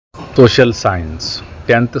Social Science,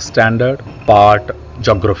 10th Standard, Part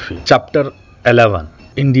Geography. Chapter 11,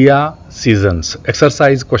 India Seasons.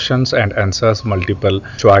 Exercise questions and answers, multiple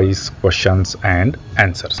choice questions and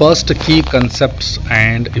answers. First, key concepts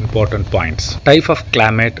and important points. Type of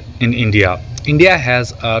climate in India. India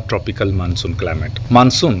has a tropical monsoon climate.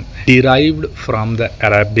 Monsoon derived from the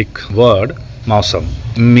Arabic word mausam,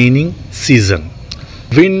 meaning season.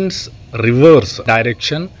 Winds reverse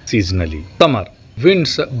direction seasonally. Summer,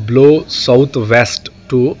 winds blow southwest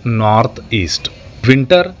to northeast.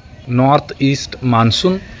 Winter, northeast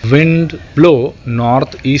monsoon, wind blow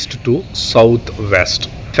northeast to southwest.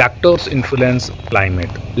 Factors influence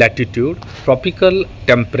climate. Latitude, tropical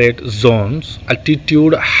temperate zones,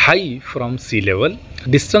 altitude high from sea level,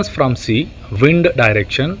 distance from sea, wind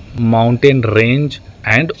direction, mountain range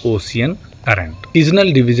and ocean current.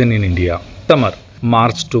 Seasonal division in India. Summer,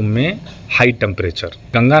 March to May, high temperature.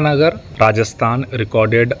 Ganganagar, Rajasthan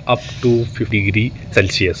recorded up to 50 degrees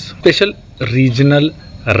Celsius. Special regional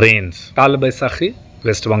rains. Kal Baisakhi,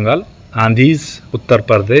 West Bengal. Andhis, Uttar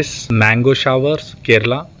Pradesh. Mango showers,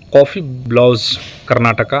 Kerala. Coffee blows,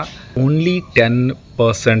 Karnataka. Only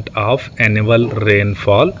 10% of annual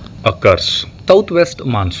rainfall occurs. Southwest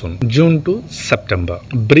monsoon, June to September,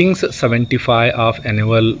 brings 75% of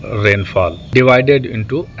annual rainfall. Divided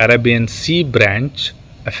into Arabian Sea branch,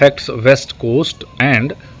 affects West Coast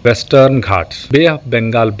and Western Ghats. Bay of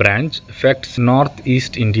Bengal branch affects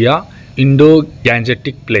Northeast India,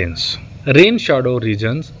 Indo-Gangetic Plains. Rain shadow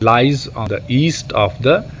regions lies on the east of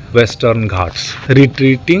the Western Ghats.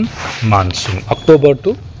 Retreating monsoon, October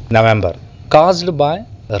to November, caused by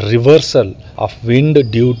reversal of wind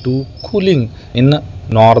due to cooling in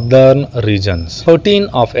northern regions. 13%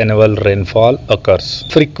 of annual rainfall occurs.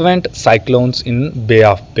 Frequent cyclones in Bay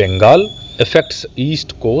of Bengal affects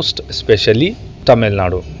east coast, especially Tamil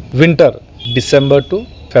Nadu. Winter, December to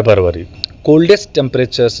February. Coldest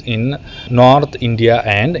temperatures in North India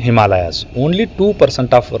and Himalayas. Only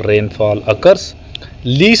 2% of rainfall occurs.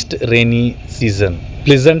 Least rainy season.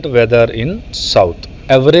 Pleasant weather in south.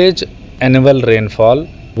 Average annual rainfall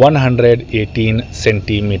 118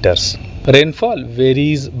 centimeters. Rainfall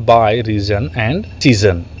varies by region and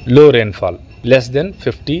season. Low rainfall less than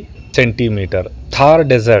 50 centimeter. Thar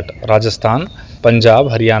Desert, Rajasthan, Punjab,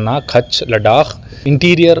 Haryana, Kutch, Ladakh,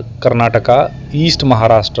 Interior Karnataka, East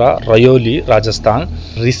Maharashtra, Rayoli, Rajasthan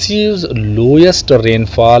receives lowest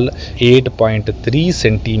rainfall 8.3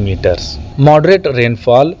 centimeters. Moderate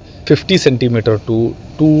rainfall 50 centimeter to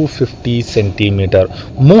 250 centimeter.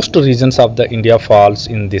 Most regions of the India falls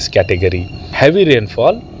in this category. Heavy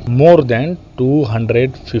rainfall more than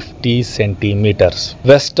 250 centimeters.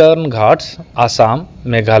 Western Ghats, Assam,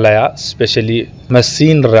 Meghalaya, especially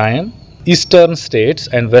Maseen-Rime, Eastern states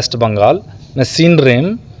and West Bengal,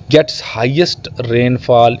 Maseen-Rime gets highest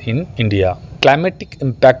rainfall in India. Climatic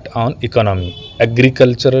impact on economy.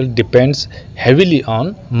 Agricultural depends heavily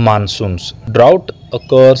on monsoons. Drought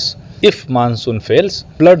occurs if monsoon fails.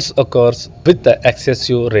 Floods occurs with the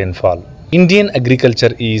excessive rainfall. Indian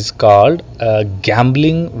agriculture is called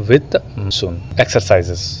gambling with monsoon.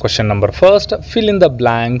 Exercises. Question number first. Fill in the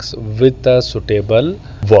blanks with suitable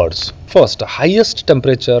words. First, highest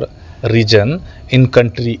temperature region in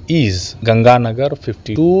country is Ganganagar,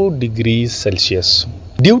 52 degrees Celsius.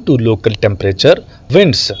 Due to local temperature,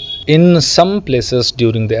 winds in some places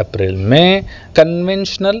during the April-May,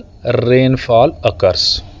 conventional rainfall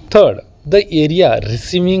occurs. Third, the area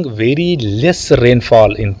receiving very less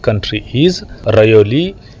rainfall in country is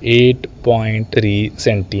Rayoli, 8.3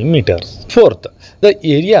 centimeters. Fourth, the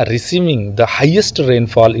area receiving the highest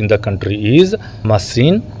rainfall in the country is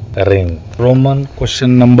Maseen-Rime. Roman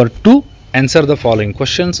question number 2. Answer the following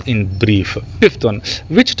questions in brief. Fifth one,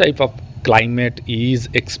 which type of climate is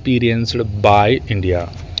experienced by India?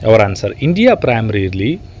 Our answer, India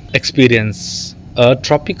primarily experiences a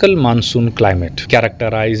tropical monsoon climate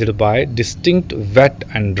characterized by distinct wet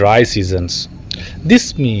and dry seasons.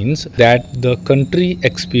 This means that the country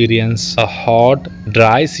experiences a hot,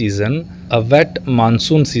 dry season, a wet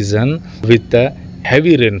monsoon season with a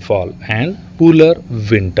heavy rainfall and cooler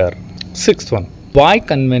winter. Sixth one, why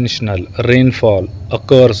conventional rainfall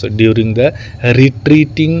occurs during the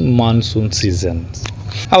retreating monsoon seasons?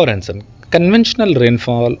 Our answer, conventional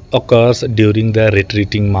rainfall occurs during the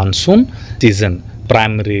retreating monsoon season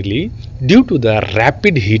primarily due to the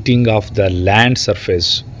rapid heating of the land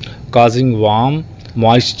surface, causing warm,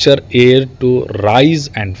 moisture air to rise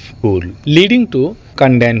and cool, leading to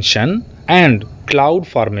condensation and cloud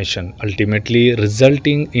formation, ultimately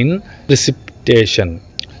resulting in precipitation.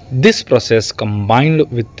 This process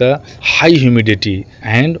combined with the high humidity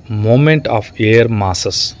and movement of air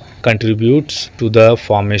masses contributes to the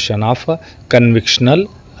formation of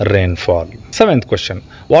convectional rainfall. Seventh question.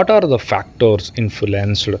 What are the factors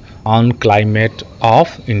influenced on climate of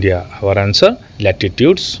India? Our answer: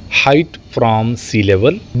 latitudes, height from sea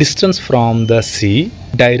level, distance from the sea,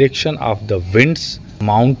 direction of the winds,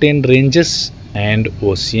 mountain ranges and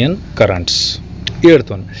ocean currents.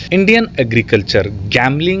 Eighth one, Indian agriculture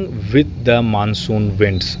gambling with the monsoon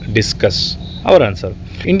winds. Discuss. Our answer: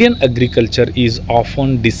 Indian agriculture is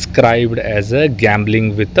often described as a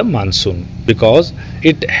gambling with the monsoon because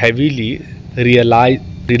it heavily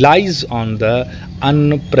relies on the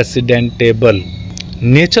unprecedentable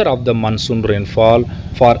nature of the monsoon rainfall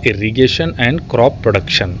for irrigation and crop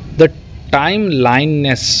production. The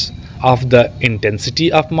timeliness of the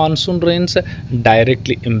intensity of monsoon rains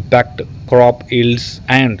directly impact crop yields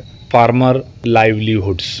and farmer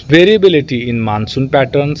livelihoods. Variability in monsoon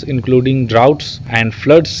patterns, including droughts and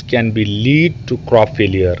floods, can be lead to crop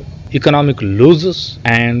failure, economic losses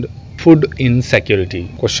and food insecurity.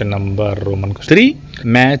 Question number Roman 3.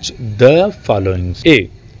 Match the following. A.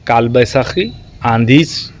 Kalbaisakhi,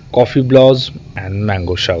 Andhis, coffee blossom and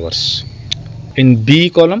mango showers. In B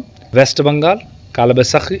column, West Bengal,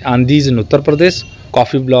 Kalbaisakhi, Andhis in Uttar Pradesh,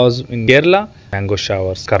 coffee blossom in Kerala, mango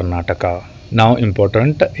showers Karnataka. Now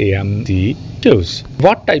important MCQs.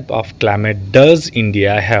 What type of climate does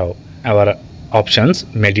India have? Our options: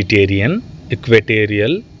 Mediterranean,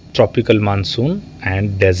 equatorial, tropical monsoon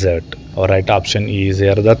and desert. Our right option is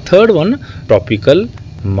here. The third one, tropical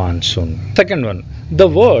monsoon. Second one, the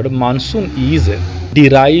word monsoon is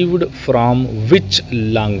derived from which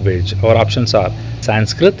language? Our options are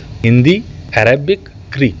Sanskrit, Hindi, Arabic,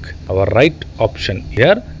 Greek. Our right option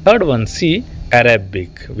here. Third one, C,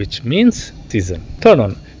 Arabic, which means season. Third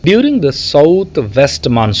one, during the southwest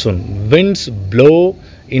monsoon, winds blow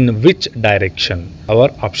in which direction? Our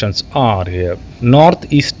options are here: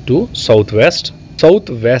 northeast to southwest,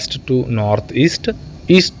 southwest to northeast,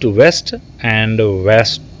 east to west and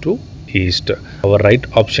west to east. Our right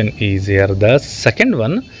option is here the second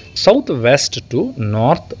one, southwest to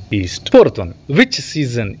northeast. Fourth one, which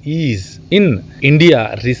season is in India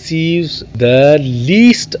receives the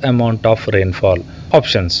least amount of rainfall?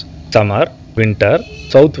 Options: summer, winter,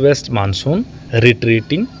 southwest monsoon,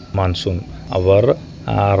 retreating monsoon. Our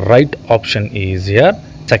right option is here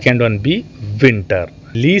second one, B, winter,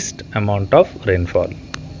 least amount of rainfall.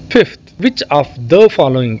 Fifth, which of the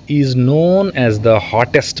following is known as the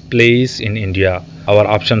hottest place in India? Our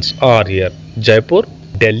options are here: Jaipur,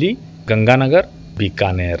 Delhi, Ganganagar,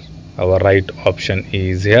 Bikaner. Our right option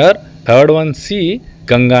is here third one, C,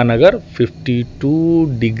 Ganganagar,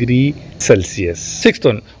 52 degree Celsius. Sixth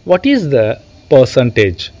one, what is the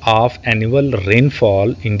percentage of annual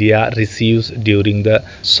rainfall India receives during the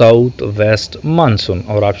southwest monsoon?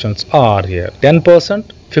 Our options are here: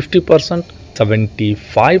 10%, 50%,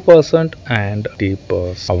 75% and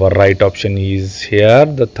 80%. Our right option is here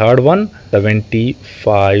the third one,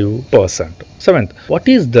 75%. Seventh, what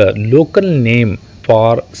is the local name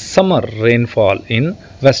for summer rainfall in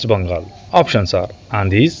West Bengal? Options are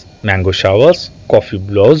Andhis, mango showers, coffee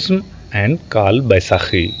blossom and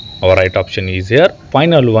Kalbaisakhi. Our right option is here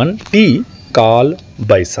final one, D,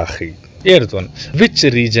 Kalbaisakhi. Eighth one, which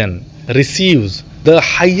region receives the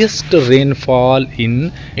highest rainfall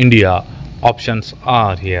in India? Options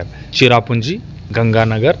are here: Chirapunji,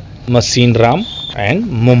 Ganganagar, Masinram and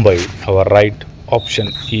Mumbai. Our right option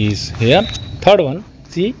is here third one,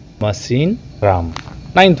 C, Masinram.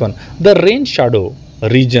 Ninth one, the rain shadow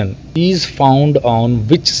region is found on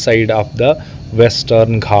which side of the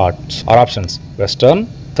Western Ghats? Our options: western,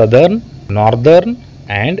 southern, northern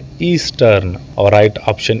and eastern. Our right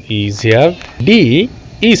option is here D,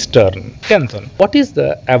 eastern. 10th one, what is the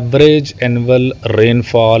average annual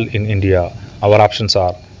rainfall in India? Our options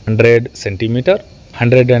are 100 centimeter,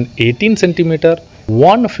 118 centimeter,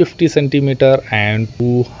 150 centimeter and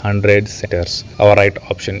 200 centimeters. Our right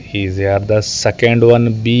option is here the second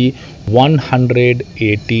one, B,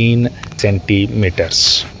 118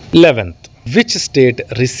 centimeters. 11th, which state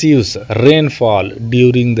receives rainfall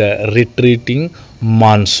during the retreating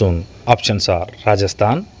monsoon? Options are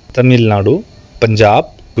Rajasthan, Tamil Nadu, Punjab,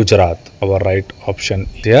 Gujarat. Our right option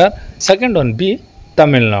here second one, B,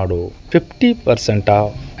 Tamil Nadu, 50%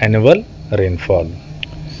 of annual rainfall.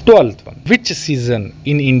 12th one, which season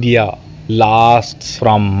in India lasts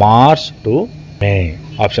from March to May?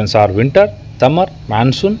 Options are winter, summer,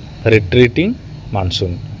 monsoon, retreating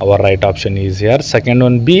monsoon. Our right option is here second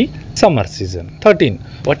one, B, summer season. 13,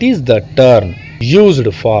 what is the term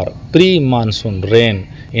used for pre-monsoon rain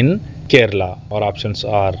in Kerala. Our options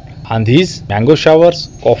are Andhis, mango showers,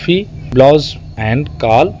 coffee, blows, and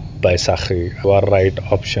Kal Baisakhi. Our right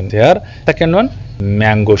option here. Second one,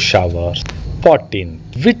 mango showers. 14.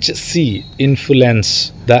 Which sea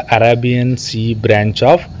influence the Arabian Sea branch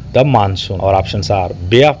of the monsoon? Our options are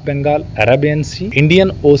Bay of Bengal, Arabian Sea,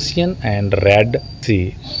 Indian Ocean, and Red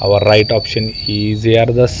Sea. Our right option is here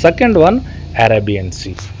the second one, Arabian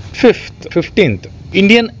Sea. 15th.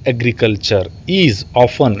 Indian agriculture is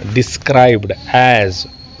often described as,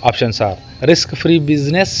 options are risk-free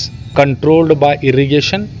business, controlled by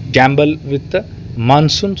irrigation, gamble with the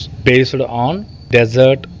monsoons, based on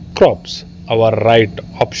desert crops. Our right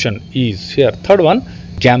option is here third one,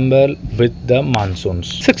 gamble with the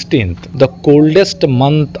monsoons. 16th. The coldest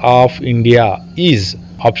month of India is,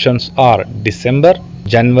 options are December,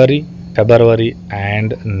 January, February,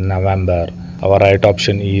 and November. Our right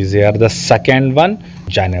option is here the second one,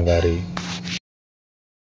 January.